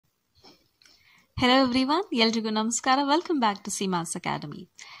Hello everyone, ಎಲ್ರಿಗೂ ನಮಸ್ಕಾರ. Welcome back to SEEMA'S Academy.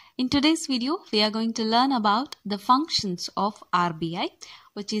 In today's video, we are going to learn about the functions of RBI,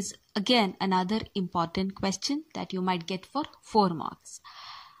 which is again another important question that you might get for 4 marks.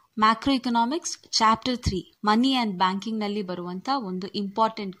 Macroeconomics chapter 3 money and banking ನಲ್ಲಿ ಬರುವಂತ ಒಂದು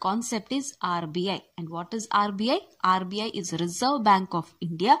important concept is RBI. And what is RBI? RBI is Reserve Bank of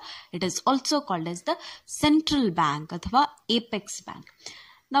India. It is also called as the Central Bank ಅಥವಾ Apex Bank.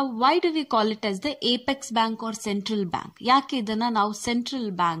 Now, why do we call it as the Apex Bank or Central Bank? ಯಾಕೆ ಇದನ್ನ ನಾವು Central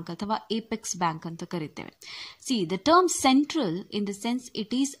Bank ಅಥವಾ Apex Bank ಅಂತ ಕರಿತೇವೆ? See, the term central in the sense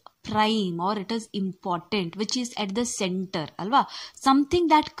it is prime or it is important, which is at the center, alva? Something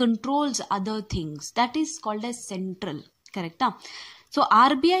that controls other things. That is called as central, correct? So,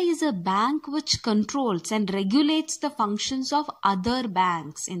 RBI is a bank which controls and regulates the functions of other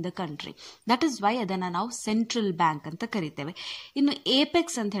banks in the country. That is why adana now central bank anta kariteve. Innu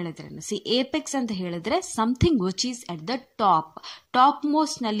apex anta helidre, see apex anta helidre something which is at the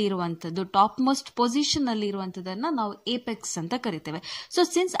topmost nalli iruvantadu, topmost position nalli iruvantadanna ನಾವು apex anta kariteve. So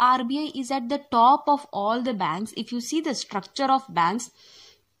since RBI is at the top of all the banks, if you see the structure of banks,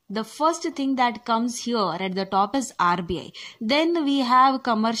 the first thing that comes here at the top is RBI. Then we have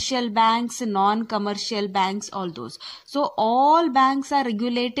commercial banks, non-commercial banks, all those. So all banks are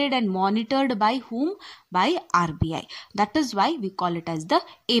regulated and monitored by whom? By RBI. That is why we call it as the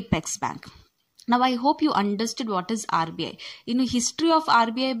Apex Bank. Now I hope you understood what is RBI. In history of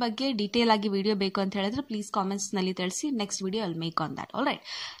RBI ಬಗ್ಗೆ detail ಆಗಿ video ಬೇಕು ಅಂತ ಹೇಳಿದ್ರೆ please comments ನಲ್ಲಿ ತಿಳಿಸಿ. Next video I'll make on that. Alright.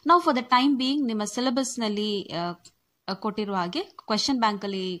 Now for the time being ನಿಮ್ಮ syllabus ನಲ್ಲಿ ಕೊಟ್ಟಿರುವ ಹಾಗೆ ಕ್ವೆಶ್ಚನ್ ಬ್ಯಾಂಕ್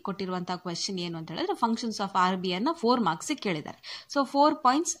ಅಲ್ಲಿ ಕೊಟ್ಟಿರುವಂತಹ ಕ್ವೆಶ್ಚನ್ ಏನು ಅಂತ ಹೇಳಿದ್ರೆ ಫಂಕ್ಷನ್ಸ್ ಆಫ್ RBI ಅನ್ನ 4 ಮಾರ್ಕ್ಸ್ ಕೇಳಿದ್ದಾರೆ. So 4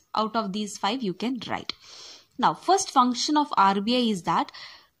 points out of these 5 you can write. Now first function of RBI is that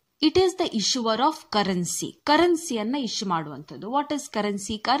it is the ಇಶ್ಯೂವರ್ of ಕರೆನ್ಸಿಯನ್ನ ಇಶ್ಯೂ ಮಾಡುವಂಥದ್ದು. What is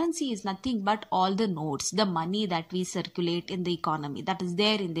currency? Currency is nothing but all the notes, the money that we circulate in the economy, that is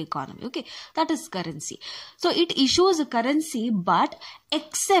there in the economy. Okay, that is currency. So it issues currency but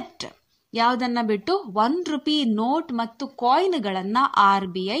accept ಯಾವುದನ್ನ ಬಿಟ್ಟು ₹1 note ಮತ್ತು ಕಾಯಿನ್ಗಳನ್ನ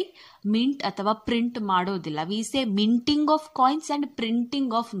RBI mint ಅಥವಾ print ಮಾಡೋದಿಲ್ಲ. We say minting of coins and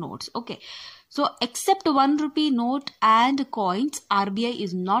printing of notes. Okay, so accept ₹1 note and coins RBI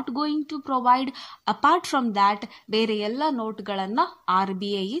is not going to provide. Apart from that ಬೇರೆ ಎಲ್ಲ ನೋಟ್ಗಳನ್ನ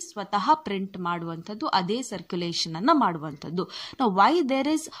RBI ಸ್ವತಃ print ಮಾಡುವಂಥದ್ದು, ಅದೇ ಸರ್ಕ್ಯುಲೇಷನ್ ಅನ್ನ ಮಾಡುವಂಥದ್ದು. Now why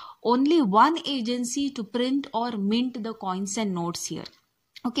there is only one agency to print R mint the coins and notes here?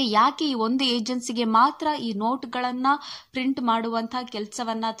 Okay, ಯಾಕೆ ಈ ಒಂದು ಏಜೆನ್ಸಿಗೆ ಮಾತ್ರ ಈ ನೋಟ್ಗಳನ್ನ ಪ್ರಿಂಟ್ ಮಾಡುವಂತಹ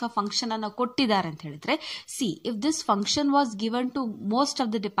ಕೆಲಸವನ್ನ ಅಥವಾ ಫಂಕ್ಷನ್ ಅನ್ನ ಕೊಟ್ಟಿದ್ದಾರೆ ಅಂತ ಹೇಳಿದ್ರೆ, C if this function was given to most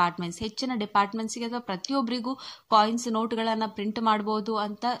of the departments, ಹೆಚ್ಚಿನ ಡಿಪಾರ್ಟ್ಮೆಂಟ್ಸ್ಗೆ ಅಥವಾ ಪ್ರತಿಯೊಬ್ಬರಿಗೂ ಕಾಯಿನ್ಸ್ ನೋಟ್ಗಳನ್ನ ಪ್ರಿಂಟ್ ಮಾಡಬಹುದು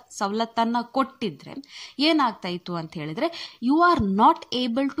ಅಂತ ಸವಲತ್ತನ್ನ ಕೊಟ್ಟಿದ್ರೆ ಏನಾಗ್ತಾ ಇತ್ತು ಅಂತ ಹೇಳಿದ್ರೆ, you are not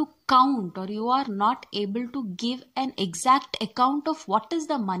able to count or you are not able to give an exact account of what is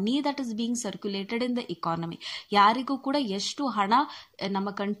the money that is being circulated in the economy. ಯಾರಿಗೂ ಕೂಡ ಎಷ್ಟು ಹಣ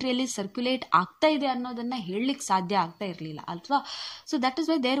ನಮ್ಮ ಕಂಟ್ರಿಯಲ್ಲಿ ಸರ್ಕ್ಯುಲೇಟ್ ಆಗ್ತಾ ಇದೆ ಅನ್ನೋದನ್ನ ಹೇಳಲಿಕ್ಕೆ ಸಾಧ್ಯ ಆಗ್ತಾ ಇರಲಿಲ್ಲ ಅಲ್ವಾ? So that is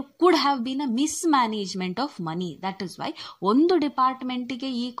why there could have been a mismanagement of money. That is why ಒಂದು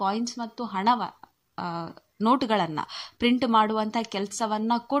ಡಿಪಾರ್ಟ್ಮೆಂಟ್ಗೆ ಈ ಕಾಯಿನ್ಸ್ ಮತ್ತು ಹಣ ನೋಟ್ಗಳನ್ನ ಪ್ರಿಂಟ್ ಮಾಡುವಂತಹ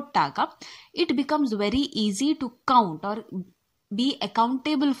ಕೆಲಸವನ್ನ ಕೊಟ್ಟಾಗ it becomes very easy to count R be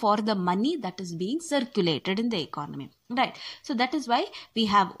accountable for the money that is being circulated in the economy, right? So that is why we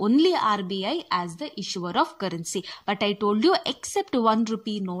have only RBI as the issuer of currency. But I told you except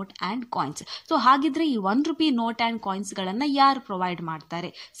 ₹1 note and coins. So hagidre ee ₹1 note and coins galanna yaar provide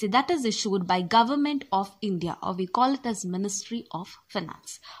ಮಾಡ್ತಾರೆ? See, that is issued by government of India, or we call it as Ministry of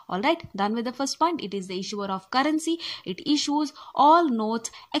Finance. All right, done with the first point. It is the issuer of currency. It issues all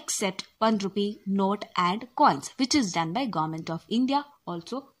notes except ₹1 note and coins, which is done by government of India,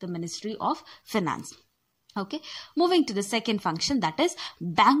 also the Ministry of Finance. Okay, moving to the second function, that is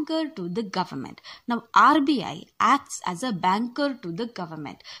banker to the government. Now RBI acts as a banker to the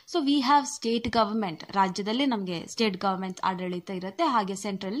government. So we have state government, ರಾಜ್ಯದಲ್ಲಿ ನಮಗೆ state government ಆಡಳಿತ ಇರುತ್ತೆ, ಹಾಗೆ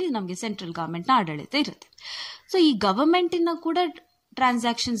ಸೆಂಟ್ರಲ್ಲಿ ನಮಗೆ central government ನ ಆಡಳಿತ ಇರುತ್ತೆ. ಸೊ ಈ ಗವರ್ಮೆಂಟಿನ ಕೂಡ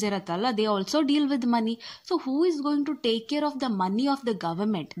transactions ಇರತ್ತಲ್ಲ, they also deal with money. So who is going to take care of the money of the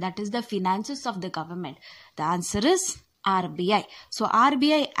government? That is the finances of the government. The answer is RBI. So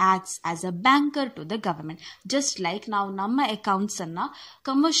RBI acts as a banker to the government. Just like ನಾವು ನಮ್ಮ accounts ಅನ್ನ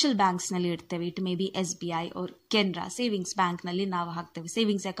commercial banks ನಲ್ಲಿ ಇಡ್ತೇವೆ, it may be SBI or Canara savings bank ನಲ್ಲಿ ನಾವು ಹಾಕ್ತೇವೆ,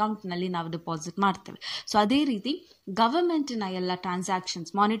 savings account ನಲ್ಲಿ ನಾವು ಡೆಪಾಸಿಟ್ ಮಾಡ್ತೇವೆ. ಸೊ ಅದೇ ರೀತಿ ಗವರ್ಮೆಂಟಿನ ಎಲ್ಲ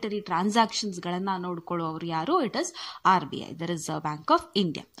ಟ್ರಾನ್ಸಾಕ್ಷನ್ಸ್, ಮಾನಿಟರಿ ಟ್ರಾನ್ಸಾಕ್ಷನ್ಸ್ ಗಳನ್ನ ನೋಡ್ಕೊಳ್ಳುವವರು ಯಾರು? It is RBI, the Reserve Bank of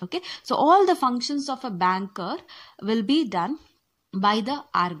India. Okay, so all the functions of a banker will be done by the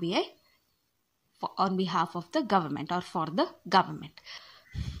RBI on behalf of the government or for the government.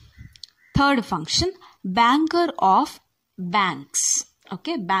 third function, banker of banks.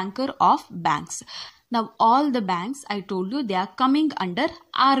 Okay, banker of banks. Now all the banks, I told you, they are coming under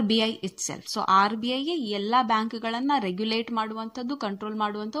RBI itself. So RBI ಎಲ್ಲ ಬ್ಯಾಂಕ್ಗಳನ್ನ regulate ಮಾಡುವಂಥದ್ದು, control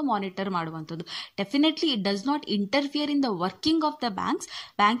ಮಾಡುವಂಥದ್ದು, monitor ಮಾಡುವಂಥದ್ದು. Definitely it does not interfere in the working of the banks.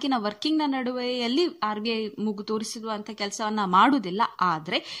 ಬ್ಯಾಂಕಿನ working ನ ನಡುವೆಯಲ್ಲಿ RBI ಮೂಗು ತೋರಿಸುವಂತ ಕೆಲಸವನ್ನ ಮಾಡುವುದಿಲ್ಲ.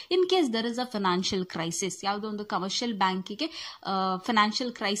 ಆದ್ರೆ in case there is a financial crisis, ಯಾವುದೋ ಒಂದು ಕಮರ್ಷಿಯಲ್ ಬ್ಯಾಂಕಿಗೆ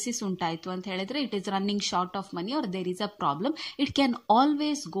ಫೈನಾನ್ಷಿಯಲ್ ಕ್ರೈಸಿಸ್ ಉಂಟಾಯಿತು ಅಂತ ಹೇಳಿದ್ರೆ, it is running short of money are there is a problem, it can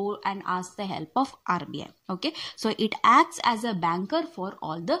always go and ask the help of RBI. Okay, so it acts as a banker for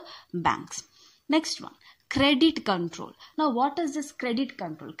all the banks. Next one, credit control. Now what is this credit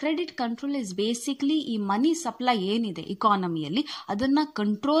control? Credit control is basically ಈ ಮನಿ supply ಏನಿದೆ ಇಕಾನಮಿಯಲ್ಲಿ ಅದನ್ನ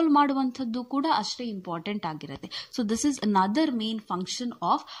control ಮಾಡುವಂಥದ್ದು ಕೂಡ ಅಷ್ಟೇ important ಆಗಿರುತ್ತೆ. So this is another main function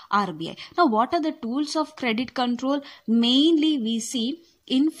of RBI. Now what are the tools of credit control? Mainly we see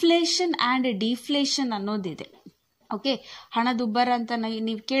inflation and deflation ಅನ್ನೋದಿದೆ. Okay, ಹಣದುಬ್ಬರ ಅಂತ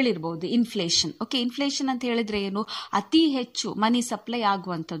ನೀವು ಕೇಳಿರ್ಬಹುದು, ಇನ್ಫ್ಲೇಷನ್. ಓಕೆ, ಇನ್ಫ್ಲೇಷನ್ ಅಂತ ಹೇಳಿದ್ರೆ ಏನು? ಅತಿ ಹೆಚ್ಚು ಮನಿ ಸಪ್ಲೈ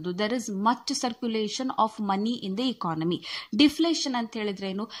ಆಗುವಂಥದ್ದು. There is much circulation of money in the economy. Deflation ಅಂತ ಹೇಳಿದ್ರೆ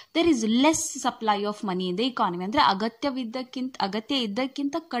ಏನು? There is less supply of money in the economy. ಅಂದ್ರೆ ಅಗತ್ಯ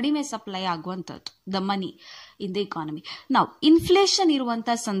ಇದ್ದಕ್ಕಿಂತ ಕಡಿಮೆ ಸಪ್ಲೈ ಆಗುವಂಥದ್ದು, the money in the economy. ನಾವು ಇನ್ಫ್ಲೇಷನ್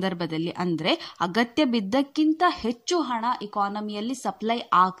ಇರುವಂತಹ ಸಂದರ್ಭದಲ್ಲಿ, ಅಂದ್ರೆ ಅಗತ್ಯ ಬಿದ್ದಕ್ಕಿಂತ ಹೆಚ್ಚು ಹಣ ಇಕಾನಮಿಯಲ್ಲಿ ಸಪ್ಲೈ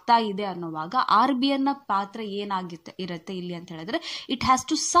ಆಗ್ತಾ ಇದೆ ಅನ್ನುವಾಗ RBI ನ ಪಾತ್ರ ಇರುತ್ತೆ ಇಲ್ಲಿ ಅಂತ ಹೇಳಿದ್ರೆ, it has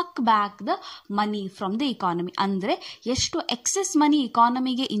to suck back the money from the economy. ಅಂದ್ರೆ ಎಷ್ಟು ಎಕ್ಸೆಸ್ ಮನಿ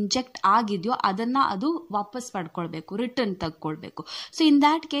ಇಕಾನಮಿಗೆ ಇಂಜೆಕ್ಟ್ ಆಗಿದೆಯೋ ಅದನ್ನ ಅದು ವಾಪಸ್ ಪಡ್ಕೊಳ್ಬೇಕು, ರಿಟರ್ನ್ ತಗೊಳ್ಬೇಕು. ಸೊ ಇನ್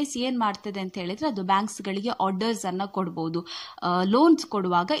ದಾಟ್ ಕೇಸ್ ಏನ್ ಮಾಡ್ತದೆ ಅಂತ ಹೇಳಿದ್ರೆ, ಅದು ಬ್ಯಾಂಕ್ಸ್ ಗಳಿಗೆ ಆರ್ಡರ್ಸ್ ಅನ್ನ ಕೊಡಬಹುದು. ಲೋನ್ಸ್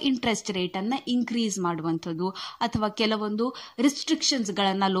ಕೊಡುವಾಗ ಇಂಟ್ರೆಸ್ಟ್ ರೇಟ್ ಅನ್ನ ಇನ್ಕ್ರೀಸ್ ಮಾಡುವಂಥದ್ದು, ಅಥವಾ ಕೆಲವೊಂದು ರಿಸ್ಟ್ರಿಕ್ಷನ್ಸ್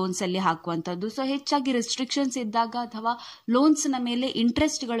ಗಳನ್ನ ಲೋನ್ಸ್ ಅಲ್ಲಿ ಹಾಕುವಂಥದ್ದು. ಸೊ ಹೆಚ್ಚಾಗಿ ರಿಸ್ಟ್ರಿಕ್ಷನ್ಸ್ ಇದ್ದಾಗ ಅಥವಾ ಲೋನ್ಸ್ ನ ಮೇಲೆ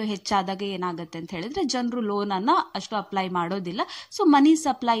ಇಂಟ್ರೆಸ್ಟ್ ಗಳು ಹೆಚ್ಚಾದಾಗ ಏನಾಗುತ್ತೆ ಅಂತ ಹೇಳಿದ್ರೆ, ಜನರು ಲೋನ್ ಅನ್ನ ಅಷ್ಟು ಅಪ್ಲೈ ಮಾಡೋದಿಲ್ಲ. So money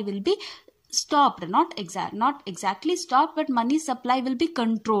supply will be stopped, not exactly stopped, but money supply will be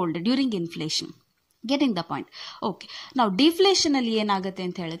controlled during inflation. Getting the point? Okay. Now deflation ಅಲ್ಲಿ ಏನಾಗುತ್ತೆ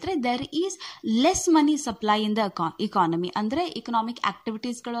ಅಂತ ಹೇಳಿದ್ರೆ, there is less money supply in the economy. ಅಂದ್ರೆ economic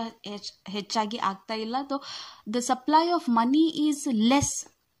activities ಗಳು ಹೆಚ್ಚಾಗಿ ಆಗ್ತಾ ಇಲ್ಲ. The supply of money is less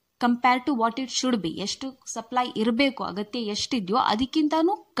compared to what it should be. ಎಷ್ಟು ಸಪ್ಲೈ ಇರಬೇಕು, ಅಗತ್ಯ ಎಷ್ಟಿದೆಯೋ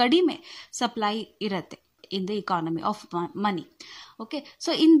ಅದಕ್ಕಿಂತನೂ ಕಡಿಮೆ ಸಪ್ಲೈ ಇರುತ್ತೆ in the economy of money. Okay,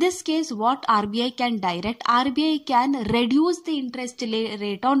 so in this case what RBI can direct? RBI can reduce the interest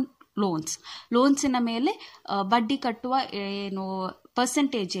rate on loans ನ ಮೇಲೆ ಬಡ್ಡಿ ಕಟ್ಟುವ ಏನು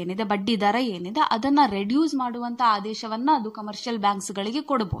ಪರ್ಸೆಂಟೇಜ್ ಏನಿದೆ, ಬಡ್ಡಿ ದರ ಏನಿದೆ, ಅದನ್ನ ರೆಡ್ಯೂಸ್ ಮಾಡುವಂತ ಆದೇಶವನ್ನ ಅದು ಕಮರ್ಷಿಯಲ್ ಬ್ಯಾಂಕ್ಸ್ ಗಳಿಗೆ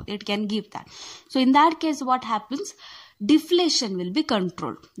ಕೊಡಬಹುದು. It can give that. So in that case what happens? Deflation will be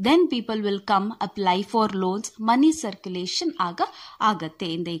controlled. Then people will come apply for loans. Money circulation ಆಗತ್ತೆ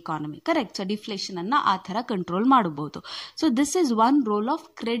in the economy. Correct? So deflation ಅನ್ನ ಆ ತರ control ಮಾಡಬಹುದು. So this is one role of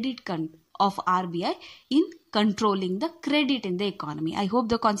of RBI in controlling the credit in the economy. I hope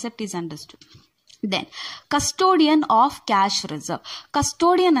the concept is understood. Then custodian of cash reserve.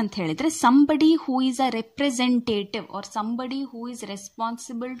 Custodian ಅಂತ ಹೇಳಿದ್ರೆ somebody who is a representative or somebody who is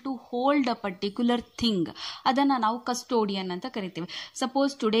responsible to hold a particular thing. ಅದನ್ನ ನಾವು custodian ಅಂತ ಕರಿತೀವಿ.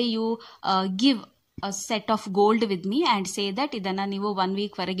 Suppose today you give a set of gold with me and say that ಇದನ್ನ ನೀವು 1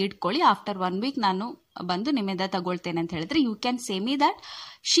 week ವರೆಗೆ ಇಟ್ಕೊಳ್ಳಿ, ಆಫ್ಟರ್ 1 week ನಾನು ಬಂದು ನಿಮ್ಮಿಂದ ತಗೊಳ್ತೇನೆ ಅಂತ ಹೇಳಿದ್ರೆ, you can say me that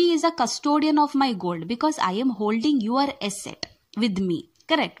she is a custodian of my gold because I am holding your asset with me.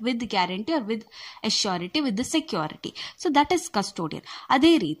 Correct? With guarantee or with assurity, with the security. So that is custodian.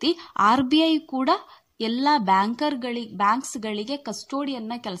 ಅದೇ ರೀತಿ RBI ಕೂಡ ಎಲ್ಲ banks ಗಳಿಗೆ custodian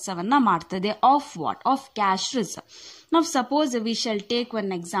ನ ಕೆಲಸವನ್ನ ಮಾಡ್ತದೆ. Of what? Of cash reserve. Now suppose we shall take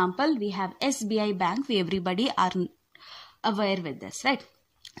one example. We have SBI Bank. Everybody are aware with this, right?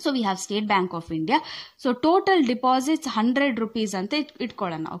 So we have State Bank of India. So total deposits 100 rupees ಅಂತ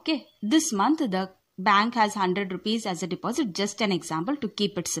ಇಟ್ಕೊಳ್ಳೋಣ. Okay, this month the bank has 100 rupees as a deposit. Just an example to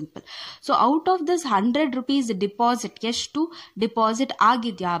keep it simple. So out of this 100 rupees deposit, ಎಷ್ಟು deposit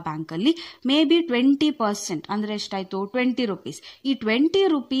ಆಗಿದ್ಯಾ ಆ bank ಅಲ್ಲಿ? May be 20%, ಅಂದ್ರೆ ಎಷ್ಟಾಯ್ತು? 20 rupees. ಈ 20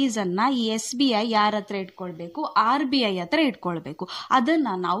 rupees ಅನ್ನ ಈ SBI ಯಾರ ಹತ್ರ ಇಟ್ಕೊಳ್ಬೇಕು? RBI ಹತ್ರ ಇಟ್ಕೊಳ್ಬೇಕು. ಅದನ್ನ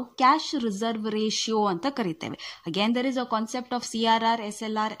ನಾವು ಕ್ಯಾಶ್ ರಿಸರ್ವ್ ರೇಷಿಯೋ ಅಂತ ಕರಿತೇವೆ. Again there is a concept of CRR,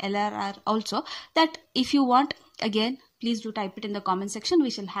 SLR, LRR also, that if you want, again please do type it in the comment section. We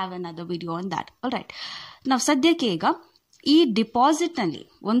shall have another video on that. All right. Now ಸದ್ಯಕ್ಕೆ ಈಗ ಈ deposit ನಲ್ಲಿ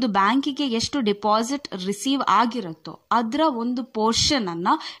ಒಂದು ಬ್ಯಾಂಕಿಗೆ ಎಷ್ಟು deposit receive ಆಗಿರುತ್ತೋ ಅದರ ಒಂದು portion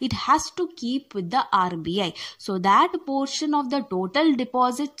ಅನ್ನ it has to keep with the RBI. So that portion of the total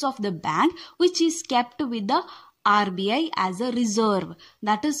deposits of the bank which is kept with the RBI as a reserve,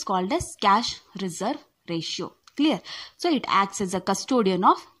 that is called as cash reserve ratio. Clear? So it acts as a custodian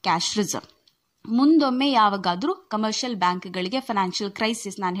of cash reserve. ಮುಂದೊಮ್ಮೆ ಯಾವಾಗಾದ್ರೂ commercial ಬ್ಯಾಂಕ್ಗಳಿಗೆ financial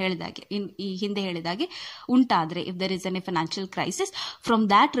crisis ನಾನು ಹೇಳಿದಾಗೆ ಈ ಹಿಂದೆ ಹೇಳಿದಾಗೆ ಉಂಟಾದ್ರೆ, if there is any financial crisis, from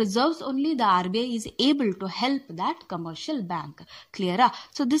that reserves only the RBI is able to help that commercial bank. Clear?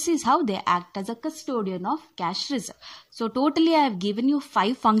 So this is how they act as a custodian of cash reserve. So totally I have given you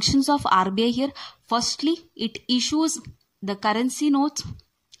 5 functions of RBI here. Firstly, it issues the currency notes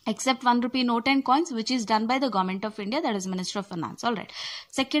except 1 rupee note and coins, which is done by the government of India, that is Minister of Finance. All right.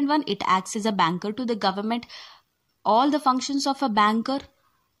 Second one, it acts as a banker to the government. All the functions of a banker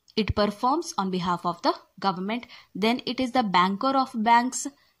it performs on behalf of the government. Then it is the banker of banks.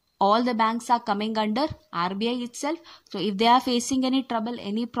 All the banks are coming under RBI itself. So if they are facing any trouble,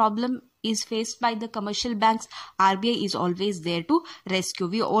 any problem is faced by the commercial banks, RBI is always there to rescue.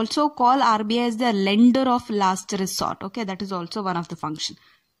 We also call RBI as the lender of last resort. Okay, that is also one of the function.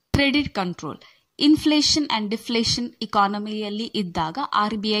 Credit control. Inflation and deflation economyಯಲ್ಲಿ ಇದ್ದಾಗ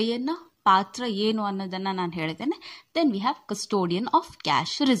RBI ನ ಪಾತ್ರ ಏನು ಅನ್ನೋದನ್ನ ನಾನು ಹೇಳಿದ್ದೇನೆ. Then we have custodian of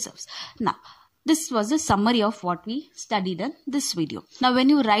cash reserves. Now, this was a summary of what we studied in this video. Now, when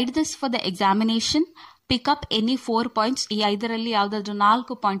you write this for the examination, pick up any 4 points. ಈ 5ರಲ್ಲಿ ಯಾವ್ದಾದ್ರು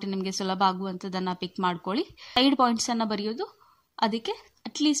 4 point ನಿಮಗೆ ಸುಲಭ ಆಗುವಂತದನ್ನ ಪಿಕ್ ಮಾಡ್ಕೊಳ್ಳಿ. Side points ಅನ್ನ ಬರೆಯೋದು, ಅದಕ್ಕೆ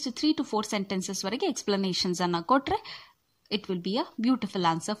at least 3 to 4 sentences ವರೆಗೆ explanations ಅನ್ನ ಕೊಟ್ರೆ it will be a beautiful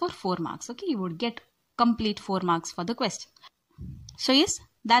answer for 4 marks. Okay, you would get complete 4 marks for the question. So yes,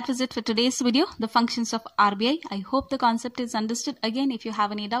 that was it for today's video, the functions of RBI. I hope the concept is understood. Again, if you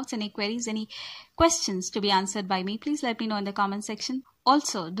have any doubts, any queries, any questions to be answered by me, please let me know in the comment section.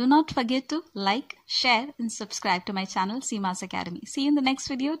 Also, do not forget to like, share and subscribe to my channel, SEEMA'S Academy. See you in the next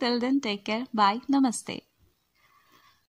video. Till then, take care. Bye. Namaste.